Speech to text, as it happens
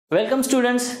Welcome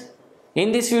students.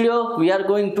 In this video we are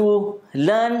going to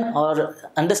learn or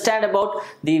understand about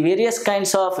the various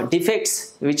kinds of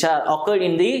defects which are occurred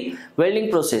in the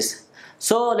welding process.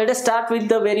 So let us start with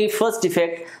the very first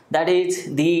defect, that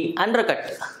is the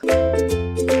undercut.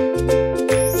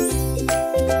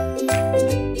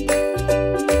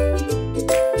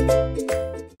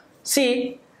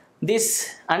 See,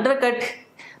 this undercut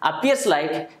appears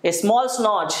like a small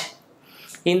notch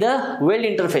in the weld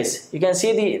interface. You can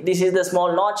see this is the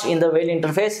small notch in the weld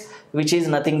interface, which is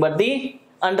nothing but the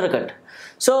undercut.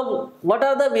 So what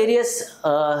are the various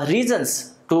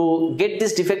reasons to get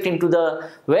this defect into the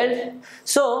weld?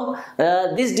 So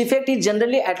this defect is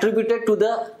generally attributed to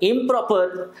the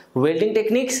improper welding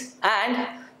techniques and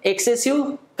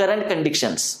excessive current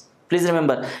conditions. Please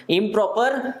remember,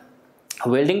 improper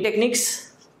welding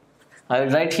techniques. I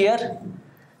will write here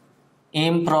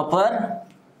improper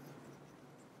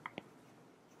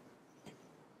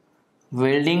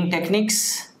welding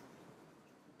techniques,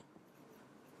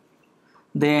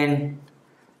 then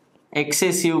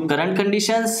excessive current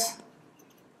conditions,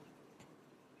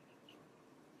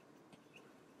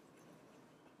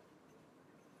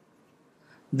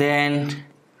 then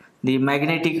the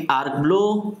magnetic arc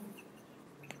blow,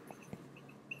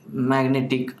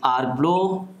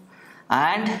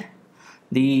 and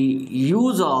the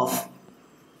use of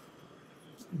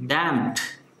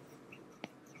damped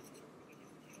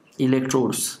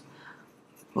electrodes.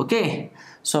 Okay,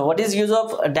 so what is use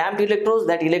of damped electrodes?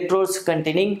 That electrodes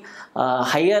containing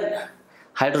higher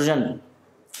hydrogen.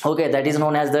 Okay, that is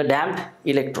known as the damped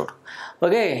electrode.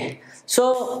 Okay,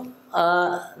 so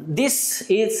this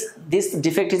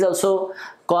defect is also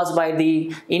caused by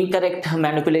the incorrect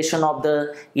manipulation of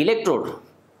the electrode.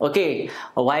 Okay,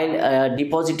 while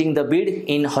depositing the bead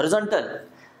in horizontal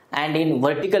and in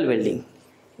vertical welding.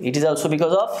 It is also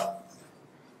because of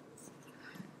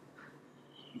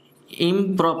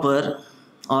improper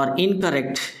or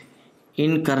incorrect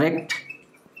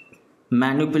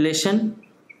manipulation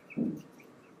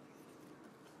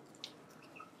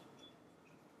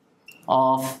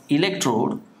of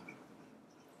electrode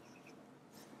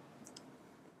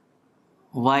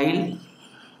while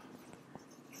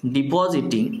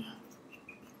depositing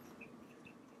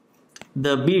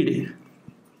the bead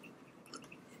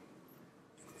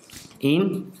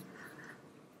in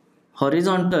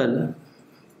horizontal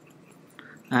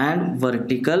and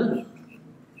vertical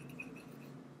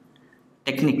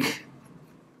technique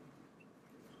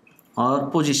or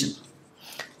position.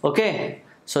 Okay,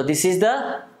 so this is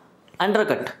the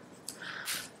undercut.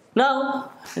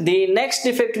 Now the next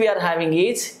defect we are having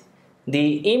is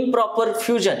the improper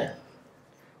fusion.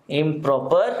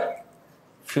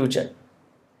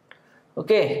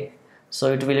 Okay,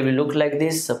 so it will look like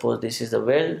this. Suppose this is the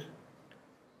weld.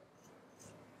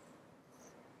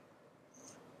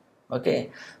 Okay,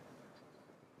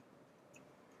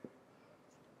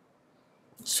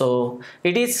 so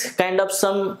it is kind of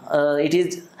some it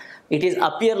is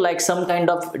appear like some kind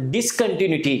of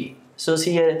discontinuity. So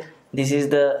see here, this is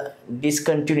the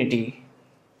discontinuity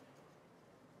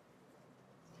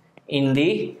in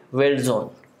the weld zone,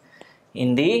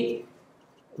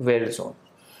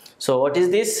 So what is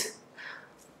this?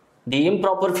 The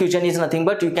improper fusion is nothing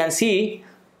but, you can see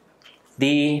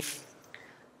the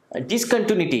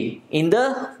discontinuity in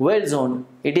the weld zone.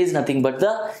 It is nothing but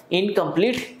the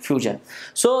incomplete fusion.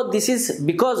 So this is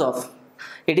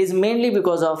mainly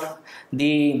because of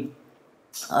the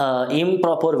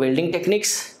improper welding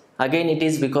techniques. Again, it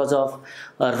is because of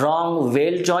a wrong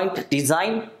weld joint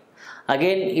design.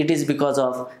 Again, it is because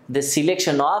of the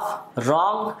selection of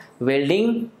wrong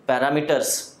welding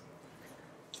parameters.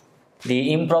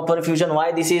 The improper fusion,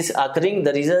 why this is occurring?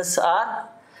 The reasons are,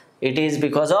 it is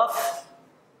because of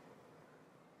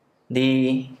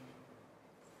the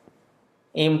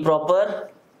improper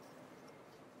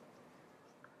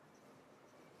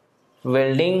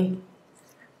welding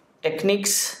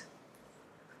techniques.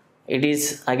 It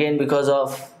is again because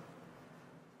of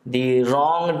the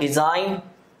wrong design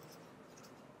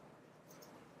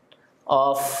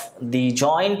of the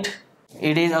joint.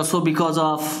 It is also because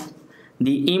of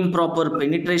the improper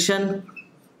penetration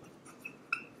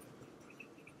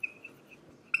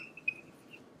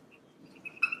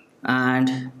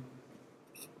and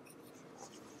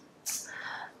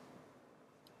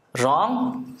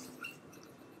wrong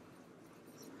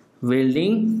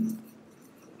welding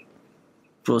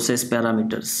process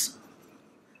parameters.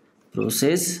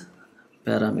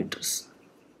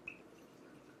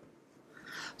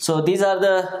 So these are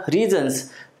the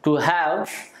reasons to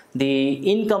have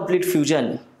the incomplete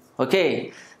fusion.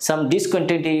 Okay, some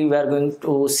discontinuity we are going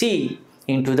to see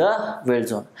into the weld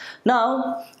zone. Now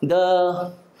the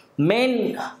main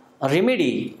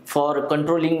remedy for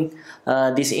controlling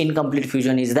this incomplete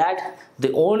fusion is that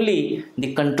only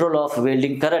the control of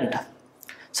welding current.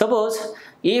 Suppose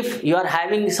if you are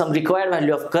having some required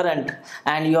value of current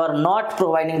and you are not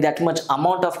providing that much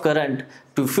amount of current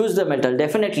to fuse the metal,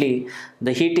 definitely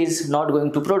the heat is not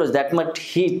going to produce that much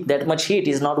heat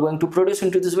is not going to produce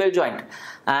into this weld joint,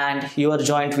 and your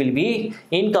joint will be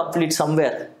incomplete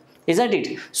somewhere, isn't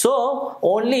it? So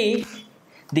only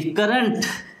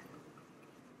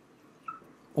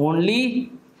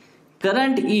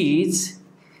current is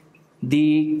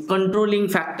the controlling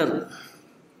factor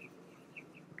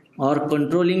or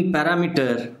controlling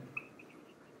parameter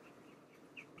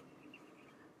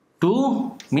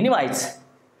to minimize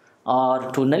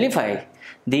or to nullify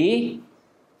the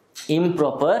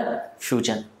improper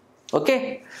fusion.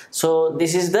 Okay, so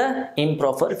this is the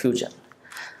improper fusion.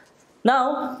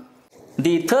 Now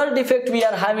the third defect we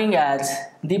are having as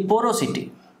the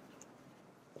porosity.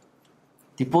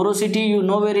 The porosity, you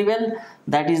know very well,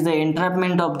 that is the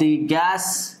entrapment of the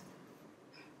gas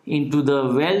into the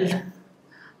weld.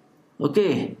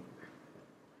 Okay,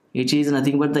 it is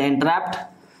nothing but the entrapped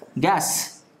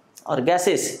gas or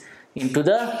gases into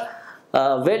the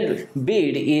weld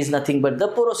bead is nothing but the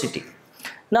porosity.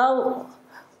 Now,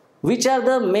 which are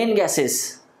the main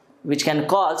gases which can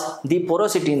cause the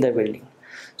porosity in the welding?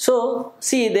 So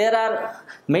see, there are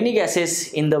many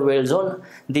gases in the weld zone.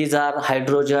 These are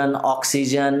hydrogen,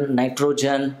 oxygen,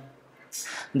 nitrogen.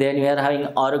 Then we are having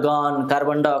argon,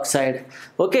 carbon dioxide.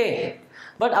 Okay,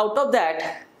 but out of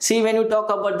that, see, when you talk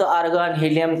about the argon,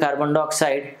 helium, carbon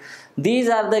dioxide, these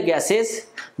are the gases,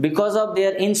 because of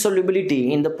their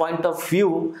insolubility, in the point of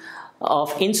view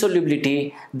of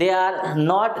insolubility, they are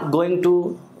not going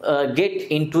to get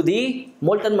into the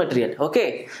molten material.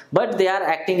 Okay, but they are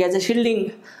acting as a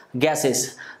shielding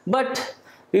gases. But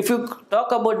if you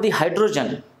talk about the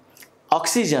hydrogen,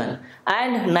 oxygen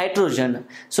and nitrogen,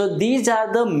 so these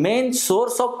are the main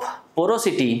source of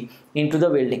porosity into the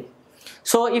welding.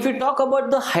 So if you talk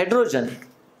about the hydrogen,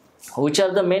 which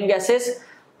are the main gases?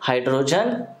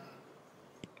 Hydrogen,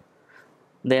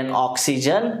 then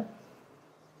oxygen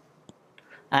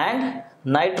and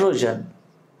nitrogen.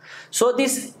 So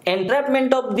this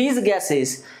entrapment of these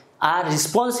gases are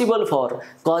responsible for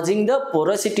causing the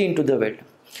porosity into the weld.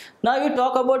 Now you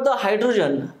talk about the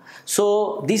hydrogen.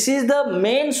 So this is the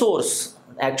main source.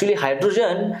 Actually,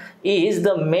 hydrogen is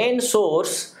the main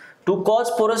source to cause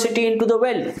porosity into the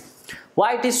weld.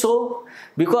 Why it is so?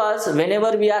 Because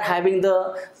whenever we are having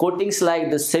the coatings like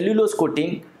the cellulose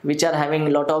coating, which are having a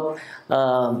lot of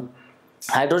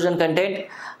hydrogen content,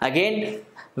 again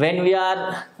when we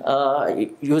are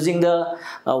using the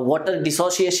water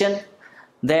dissociation,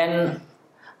 then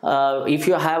if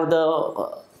you have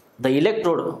the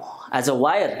electrode as a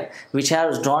wire which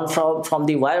has drawn from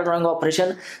the wire drawing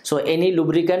operation, so any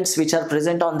lubricants which are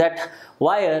present on that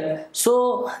wire,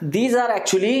 so these are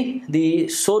actually the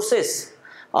sources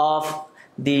of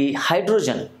the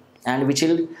hydrogen, and which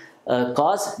will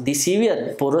cause the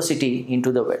severe porosity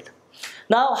into the weld.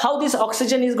 Now how this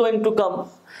oxygen is going to come?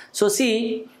 So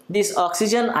see, this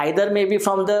oxygen either may be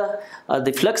from the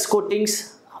flux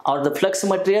coatings or the flux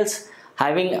materials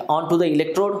having onto the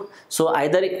electrode. So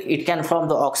either it can from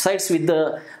the oxides with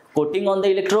the coating on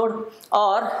the electrode,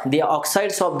 or the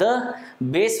oxides of the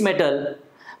base metal.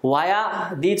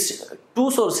 Via these two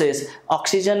sources,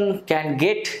 oxygen can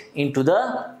get into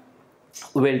the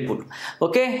weld pool.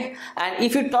 Okay, and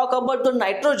if you talk about the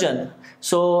nitrogen,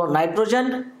 so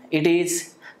nitrogen, it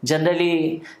is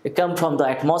generally come from the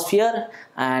atmosphere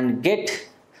and get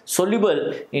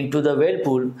soluble into the weld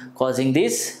pool, causing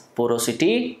this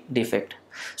porosity defect.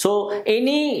 So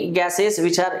any gases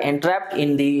which are entrapped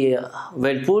in the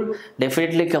weld pool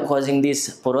definitely causing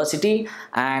this porosity,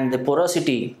 and the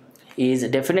porosity is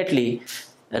definitely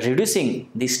reducing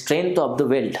the strength of the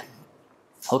weld.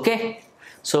 Okay,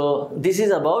 so this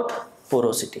is about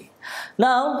porosity.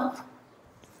 Now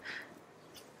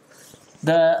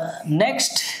the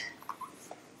next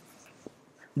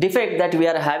defect that we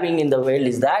are having in the weld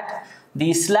is that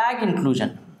the slag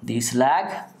inclusion. The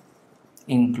slag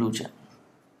inclusion.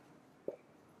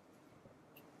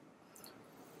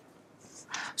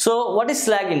 So what is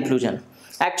slag inclusion?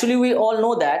 Actually, we all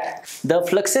know that the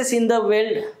fluxes in the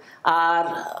weld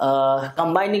are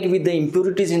combining with the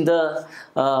impurities in the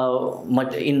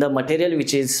material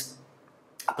which is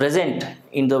present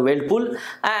in the weld pool,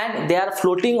 and they are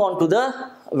floating onto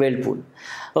the weld pool.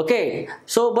 Okay,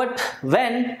 so but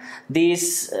when we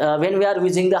are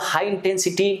using the high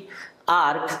intensity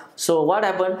arc, so what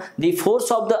happened? The force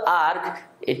of the arc,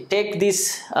 it take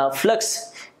this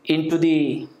flux into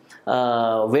the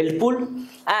weld pool,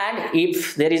 and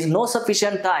if there is no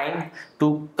sufficient time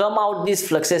to come out these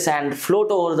fluxes and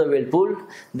float over the weld pool,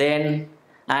 then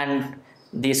and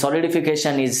the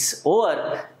solidification is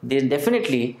over, then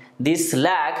definitely this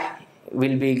slag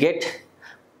will be get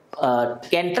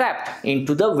entrapped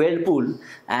into the weld pool,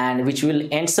 and which will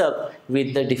ends up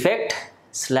with the defect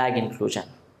slag inclusion.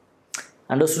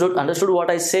 Understood what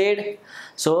I said?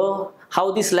 So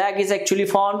how this slag is actually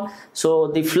formed? So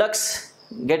the flux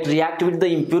get react with the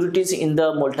impurities in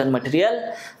the molten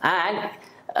material and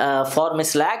form a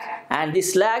slag, and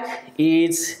this slag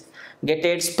is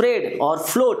get sprayed or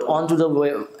float onto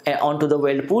the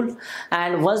weld pool,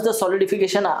 and once the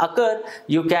solidification occur,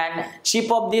 you can chip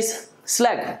off this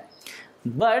slag.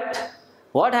 But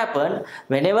what happened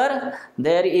whenever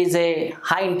there is a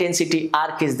high intensity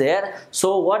arc is there,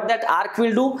 so what that arc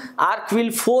will do, arc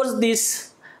will force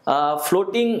this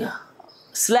floating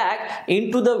slag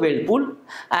into the weld pool,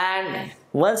 and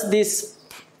once this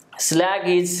slag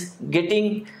is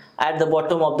getting at the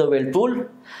bottom of the weld pool,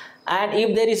 and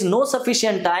if there is no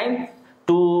sufficient time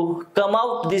to come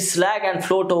out this slag and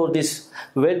float over this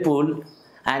weld pool,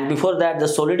 and before that the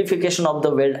solidification of the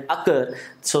weld occur,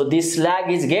 so this slag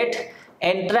is get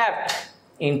entrapped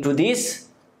into this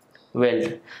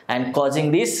weld and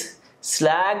causing this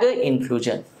slag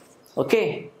inclusion.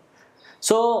 Okay,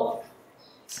 so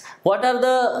what are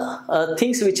the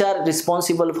things which are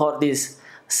responsible for this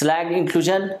slag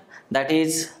inclusion? That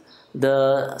is,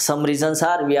 some reasons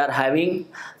are, we are having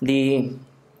the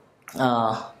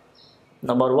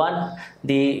number one,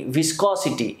 the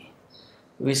viscosity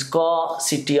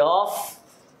of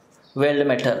weld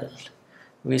metal.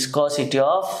 Viscosity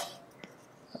of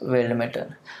weld metal.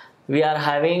 We are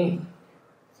having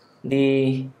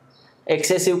the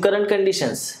excessive current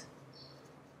conditions.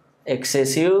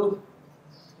 Excessive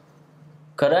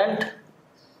current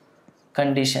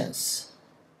conditions.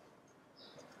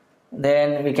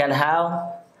 Then we can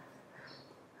have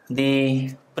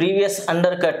the previous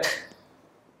undercut.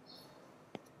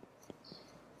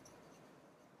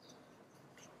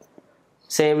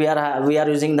 Say we are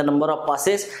using the number of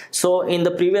passes, so in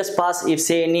the previous pass if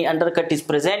say any undercut is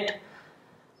present,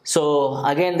 so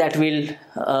again that will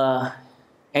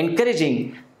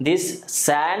encouraging this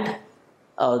slag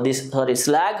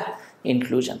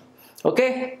inclusion.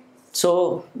 Okay,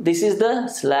 so this is the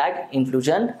slag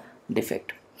inclusion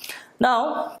defect.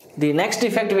 Now the next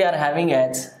defect we are having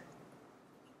is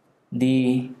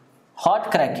the hot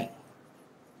cracking.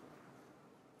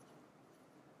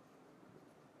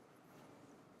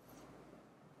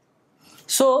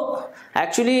 So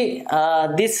actually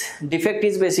this defect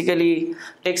is basically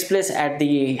takes place at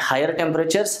the higher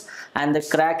temperatures, and the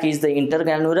crack is the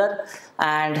intergranular,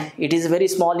 and it is very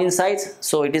small in size,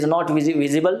 so it is not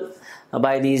visible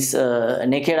by these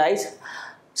naked eyes.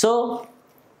 So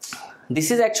this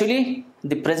is actually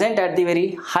the present at the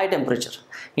very high temperature,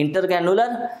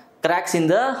 intergranular cracks in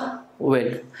the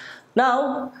weld.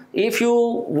 Now if you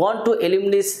want to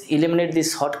eliminate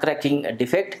this hot cracking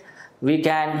defect, we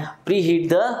can preheat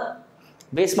the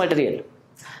base material.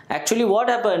 Actually what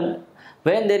happened,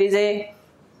 when there is a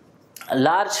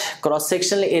large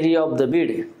cross-sectional area of the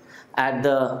bead at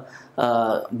the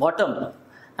bottom,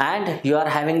 and you are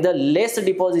having the less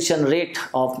deposition rate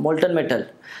of molten metal,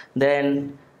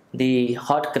 then the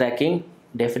hot cracking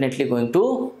definitely going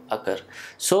to occur.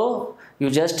 So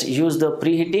you just use the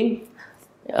preheating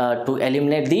to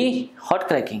eliminate the hot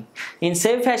cracking. In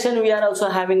same fashion we are also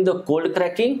having the cold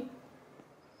cracking.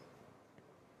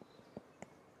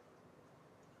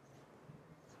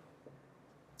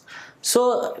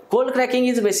 So cold cracking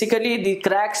is basically the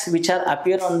cracks which are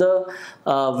appear on the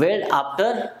weld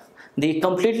after the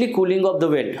completely cooling of the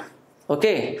weld.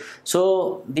 Okay,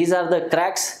 so these are the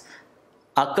cracks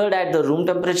occurred at the room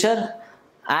temperature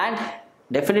and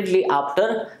definitely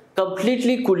after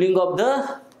completely cooling of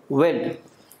the weld.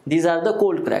 These are the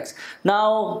cold cracks.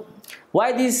 Now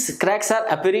why these cracks are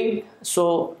appearing?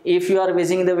 So if you are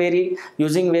using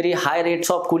very high rates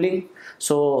of cooling,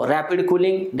 so rapid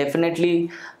cooling,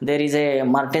 definitely there is a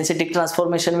martensitic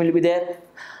transformation will be there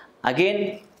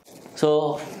again.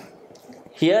 So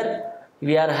here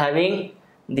we are having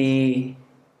the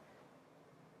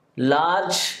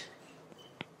large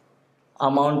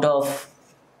amount of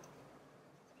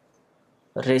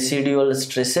residual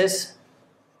stresses.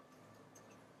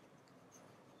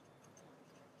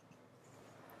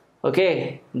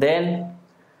 Okay, then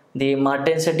the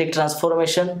martensitic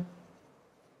transformation,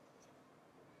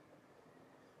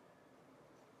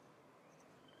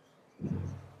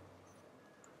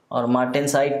 or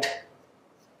martensite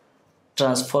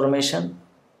transformation,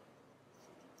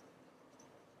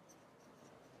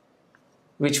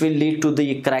 which will lead to the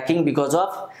cracking because of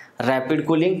rapid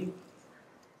cooling,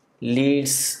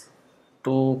 leads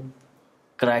to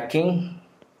cracking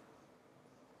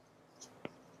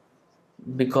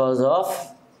because of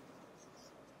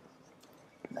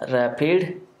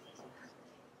rapid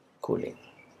cooling.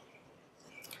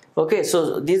 Okay,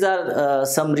 so these are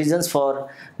some reasons for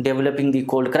developing the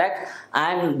cold crack,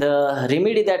 and the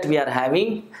remedy that we are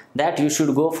having, that you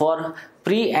should go for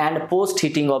pre and post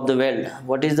heating of the weld.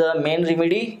 What is the main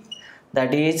remedy?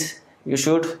 That is, you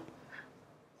should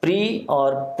pre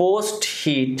or post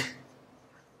heat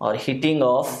or heating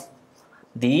of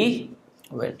the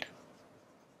weld.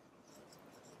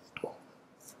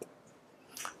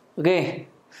 Okay,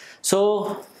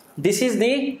 so this is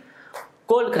the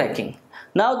cold cracking.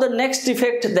 Now the next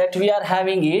defect that we are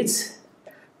having is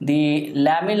the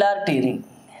lamellar tearing.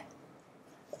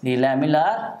 The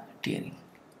lamellar tearing.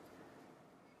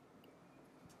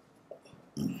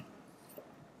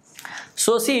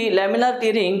 So see, lamellar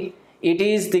tearing, it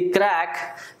is the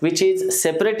crack which is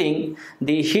separating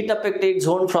the heat affected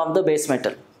zone from the base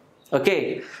metal.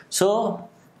 Okay, so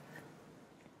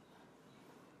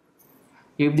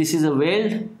if this is a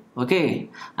weld, okay,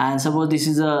 and suppose this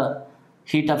is a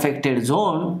heat affected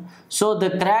zone, so the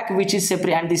crack which is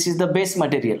separate, and this is the base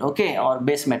material, okay, or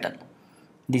base metal,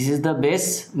 this is the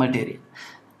base material,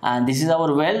 and this is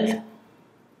our weld,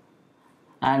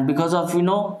 and because of, you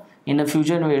know, in a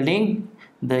fusion welding,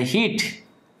 the heat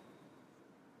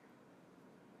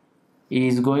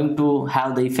is going to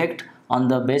have the effect on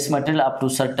the base material up to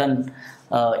certain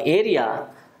area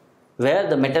where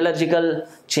the metallurgical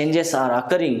changes are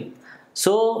occurring.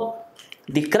 So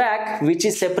the crack which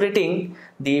is separating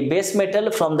the base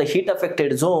metal from the heat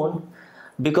affected zone,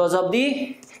 because of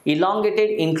the elongated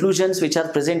inclusions which are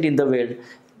present in the weld,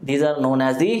 these are known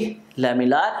as the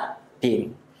lamellar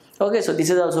tearing. Okay, so this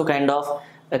is also kind of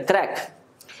a crack.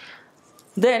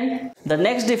 Then the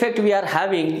next defect we are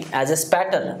having as a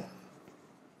spatter.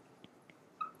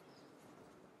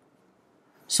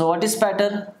 So what is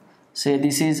spatter? Say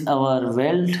this is our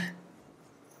weld.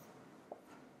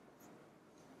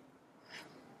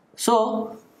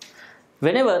 So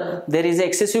whenever there is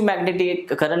excessive magnetic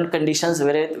current conditions,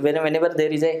 whenever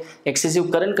there is a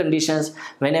excessive current conditions,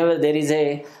 whenever there is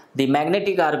the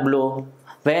magnetic arc blow,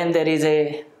 when there is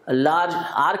a large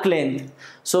arc length,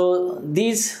 so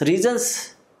these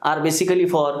reasons are basically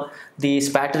for the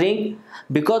spattering.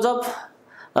 Because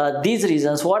of these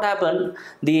reasons, what happened,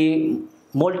 the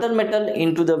molten metal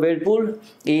into the weld pool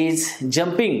is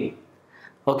jumping,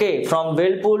 okay, from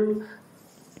weld pool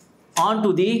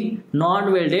onto the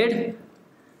non-welded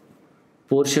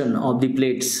portion of the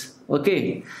plates,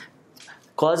 okay,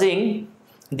 causing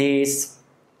these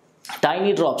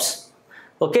tiny drops,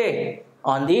 okay,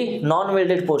 on the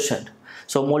non-welded portion.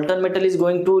 So molten metal is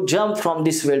going to jump from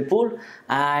this weld pool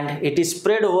and it is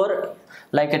spread over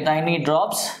like a tiny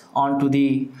drops onto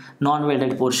the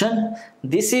non-welded portion.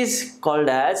 This is called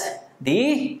as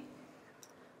the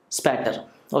spatter,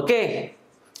 okay.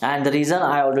 And the reason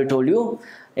I already told you,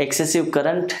 excessive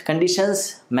current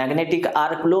conditions, magnetic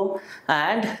arc flow,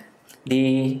 and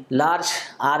the large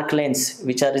arc lengths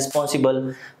which are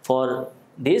responsible for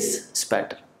this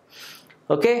spatter,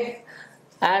 okay.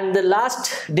 And the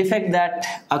last defect that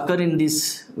occur in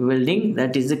this welding,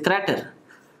 that is the crater.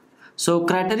 So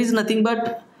crater is nothing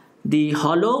but the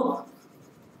hollow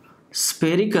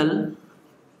spherical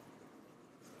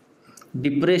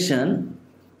depression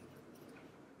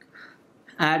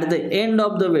at the end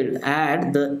of the weld,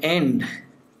 at the end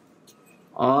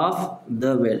of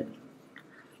the weld,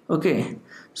 okay.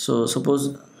 So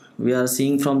suppose we are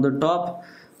seeing from the top,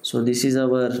 so this is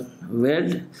our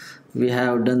weld, we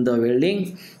have done the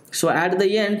welding, so at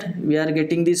the end we are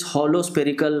getting this hollow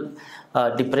spherical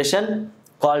depression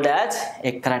called as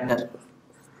a crater.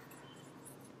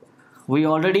 We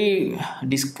already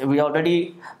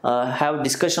have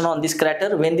discussion on this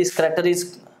crater. When this crater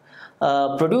is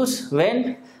produced,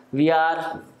 when we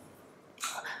are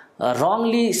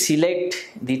wrongly select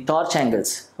the torch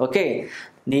angles, okay.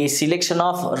 The selection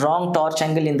of wrong torch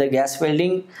angle in the gas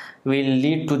welding will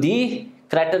lead to the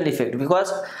crater defect,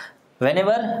 because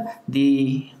whenever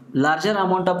the larger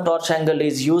amount of torch angle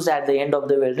is used at the end of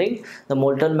the welding, the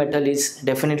molten metal is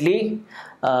definitely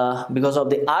because of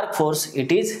the arc force,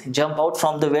 it is jump out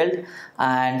from the weld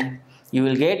and you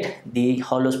will get the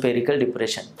hollow spherical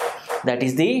depression, that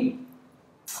is the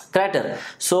crater.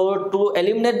 So to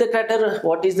eliminate the crater,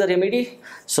 what is the remedy?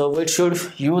 So we should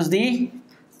use the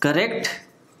correct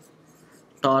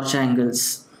torch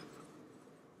angles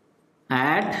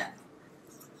at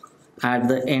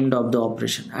the end of the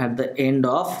operation, at the end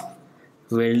of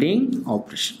welding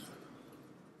operation.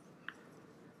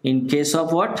 in case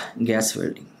of what? Gas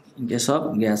welding. In case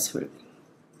of gas welding.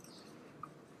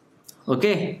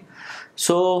 Okay,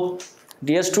 so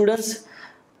dear students,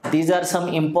 these are some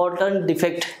important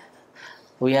defect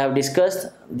we have discussed,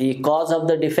 the cause of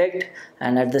the defect,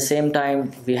 and at the same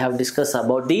time we have discussed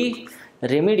about the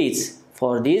remedies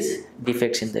for these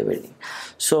defects in the welding.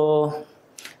 So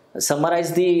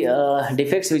summarize the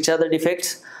defects. Which are the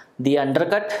defects? The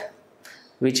undercut,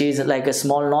 which is like a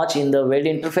small notch in the weld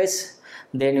interface.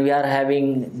 Then we are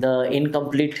having the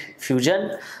incomplete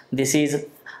fusion. This is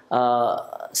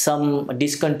some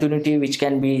discontinuity which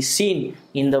can be seen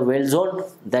in the weld zone,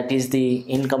 that is the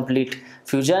incomplete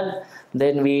fusion.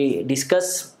 Then we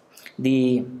discuss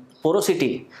the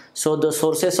porosity. So the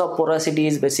sources of porosity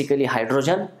is basically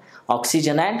hydrogen,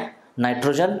 oxygen and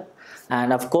nitrogen,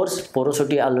 and of course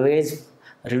porosity always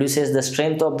reduces the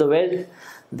strength of the weld.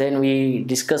 Then we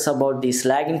discuss about the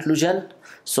slag inclusion.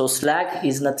 So slag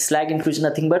inclusion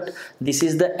nothing but this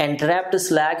is the entrapped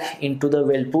slag into the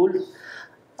weld pool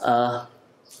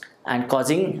and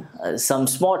causing some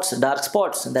spots, dark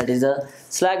spots, that is the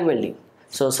slag welding.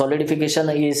 So solidification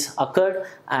is occurred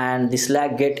and the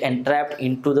slag get entrapped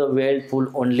into the weld pool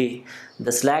only.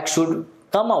 The slag should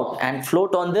come out and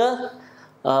float on the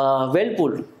weld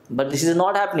pool, but this is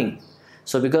not happening.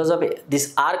 So because of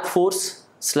this arc force,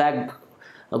 slag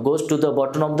goes to the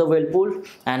bottom of the weld pool,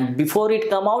 and before it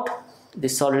come out, the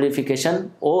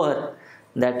solidification over,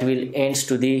 that will ends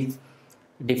to the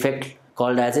defect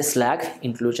called as a slag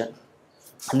inclusion.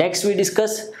 Next we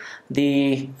discuss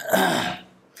the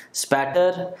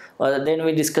spatter, then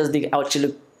we discuss the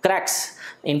actual cracks.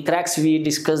 In cracks we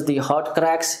discuss the hot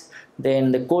cracks,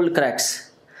 then the cold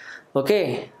cracks,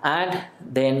 okay, and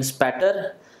then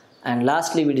spatter, and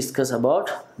lastly we discuss about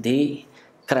the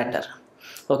crater.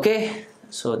 Okay,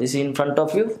 so this is in front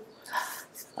of you,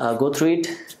 go through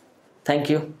it. Thank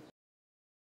you.